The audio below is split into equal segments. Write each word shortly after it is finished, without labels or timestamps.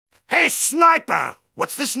Hey, Sniper!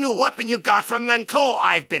 What's this new weapon you got from Lenco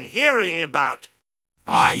I've been hearing about?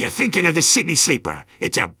 Ah, you're thinking of the Sydney Sleeper.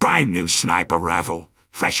 It's a brand new sniper rifle,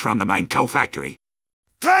 fresh from the Lenco factory.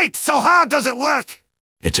 Great! So how does it work?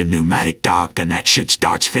 It's a pneumatic dart, and that shit's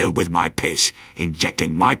darts filled with my piss,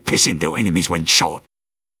 injecting my piss into enemies when shot.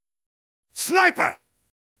 Sniper!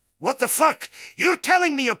 What the fuck? You're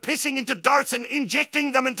telling me you're pissing into darts and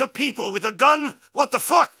injecting them into people with a gun? What the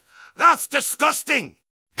fuck? That's disgusting!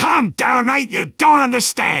 Calm down, mate, you don't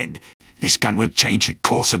understand. This gun will change the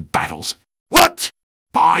course of battles. What?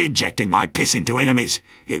 By injecting my piss into enemies,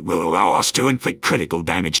 it will allow us to inflict critical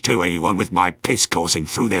damage to anyone with my piss coursing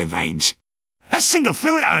through their veins. A single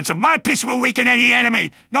fluid ounce of my piss will weaken any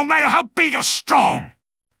enemy, no matter how big or strong.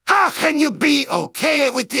 How can you be okay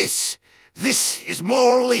with this? This is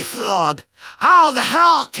morally flawed. How the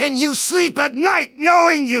hell can you sleep at night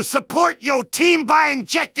knowing you support your team by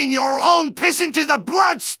injecting your own piss into the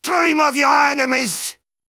bloodstream of your enemies?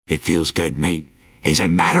 It feels good, mate. As a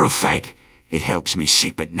matter of fact, it helps me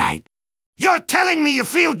sleep at night. You're telling me you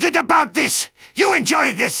feel good about this? You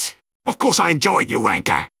enjoy this? Of course I enjoy it, you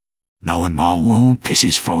wanker. Knowing my own piss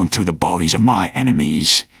is flowing through the bodies of my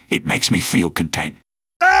enemies, it makes me feel content.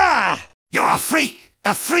 Ah! You're a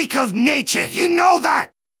freak of nature, you know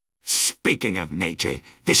that? Speaking of nature,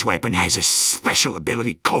 this weapon has a special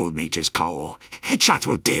ability called Nature's Call. Headshots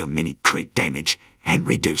will deal mini crit damage and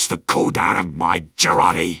reduce the cooldown of my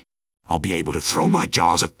Girardi. I'll be able to throw my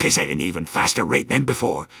jaws of piss at an even faster rate than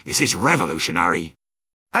before. This is revolutionary.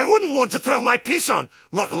 I wouldn't want to throw my piss on,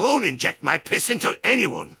 let alone inject my piss into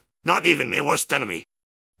anyone. Not even my worst enemy.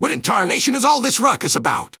 What in tarnation is all this ruckus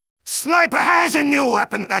about? Sniper has a new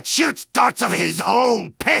weapon that shoots darts of his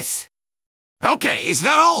own piss. Okay, is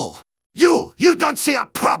that all? You don't see a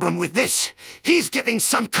problem with this. He's getting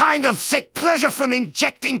some kind of sick pleasure from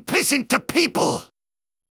injecting piss into people.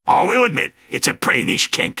 I will admit, it's a pretty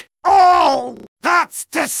niche kink. Oh, that's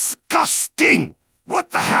disgusting.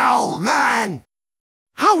 What the hell, man?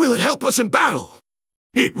 How will it help us in battle?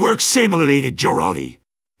 It works similarly to Girardi.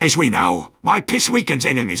 As we know, my piss weakens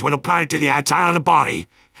enemies when applied to the outside of the body.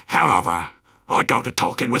 However, I got to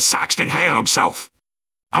talking with Saxton Hale himself.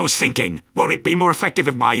 I was thinking, would it be more effective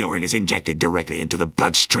if my urine is injected directly into the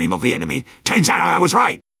bloodstream of the enemy? Turns out I was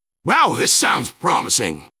right. Wow, this sounds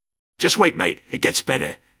promising. Just wait, mate. It gets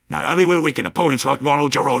better. Not only will it weaken opponents like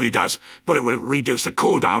Ronald Girardi does, but it will reduce the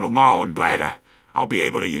cooldown of my own bladder. I'll be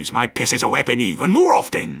able to use my piss as a weapon even more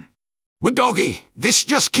often. Well, doggy, this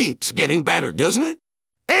just keeps getting better, doesn't it?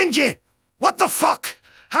 Angie, what the fuck?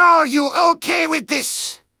 How are you okay with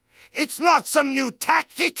this? It's not some new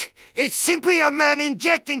tactic. It's simply a man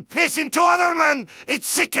injecting piss into other men. It's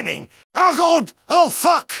sickening. Oh god, oh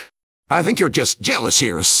fuck. I think you're just jealous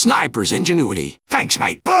here of Sniper's ingenuity. Thanks,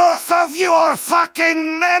 mate. Both of you are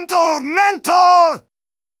fucking mental!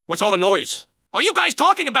 What's all the noise? Are you guys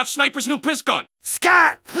talking about Sniper's new piss gun?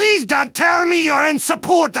 Scott, please don't tell me you're in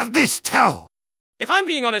support of this too. If I'm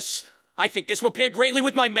being honest, I think this will pair greatly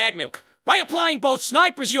with my Mad Milk. By applying both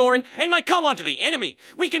Sniper's urine and my cum onto the enemy,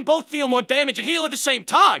 we can both feel more damage and heal at the same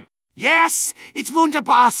time. Yes, it's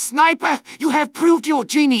wunderbar, Sniper. You have proved your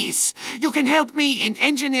genius. You can help me in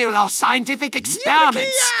engineer our scientific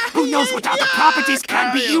experiments. Who knows what other properties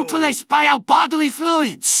can be utilized by our bodily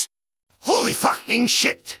fluids? Holy fucking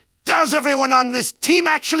shit. Does everyone on this team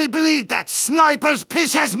actually believe that Sniper's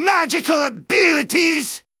piss has magical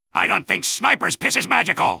abilities? I don't think Sniper's piss is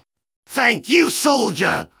magical. Thank you,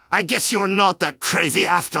 soldier. I guess you're not that crazy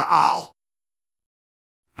after all.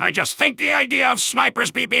 I just think the idea of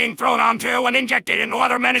Snipers being thrown onto and injected into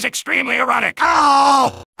other men is extremely erotic.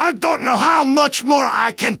 Oh! I don't know how much more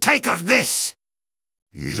I can take of this.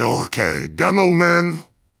 He's okay, Demoman.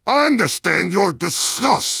 I understand your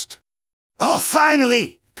disgust. Oh,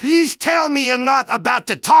 finally! Please tell me you're not about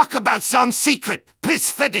to talk about some secret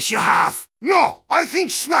piss fetish you have. No, I think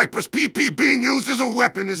Sniper's PP being used as a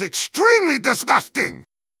weapon is extremely disgusting.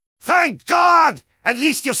 Thank God! At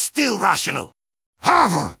least you're still rational.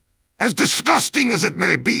 However, as disgusting as it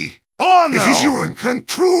may be, oh no! if his urine can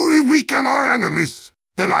truly weaken our enemies,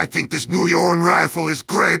 then I think this new urine rifle is a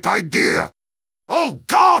great idea. Oh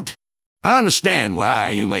God! I understand why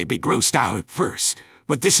you may be grossed out at first,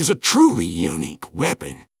 but this is a truly unique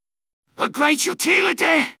weapon. A great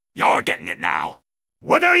utility? You're getting it now.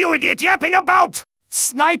 What are you idiot yapping about?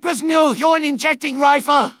 Sniper's new urine-injecting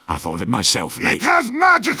rifle. I thought of it myself, It mate. has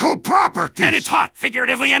magical properties. And it's hot,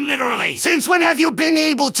 figuratively and literally. Since when have you been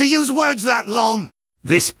able to use words that long?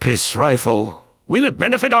 This piss rifle will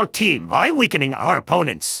benefit our team by weakening our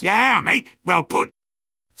opponents. Yeah, mate. Well put.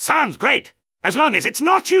 Sounds great, as long as it's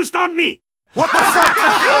not used on me. What the fuck?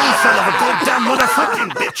 You son of a goddamn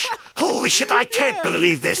motherfucking bitch! Holy shit, I can't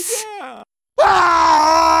believe this!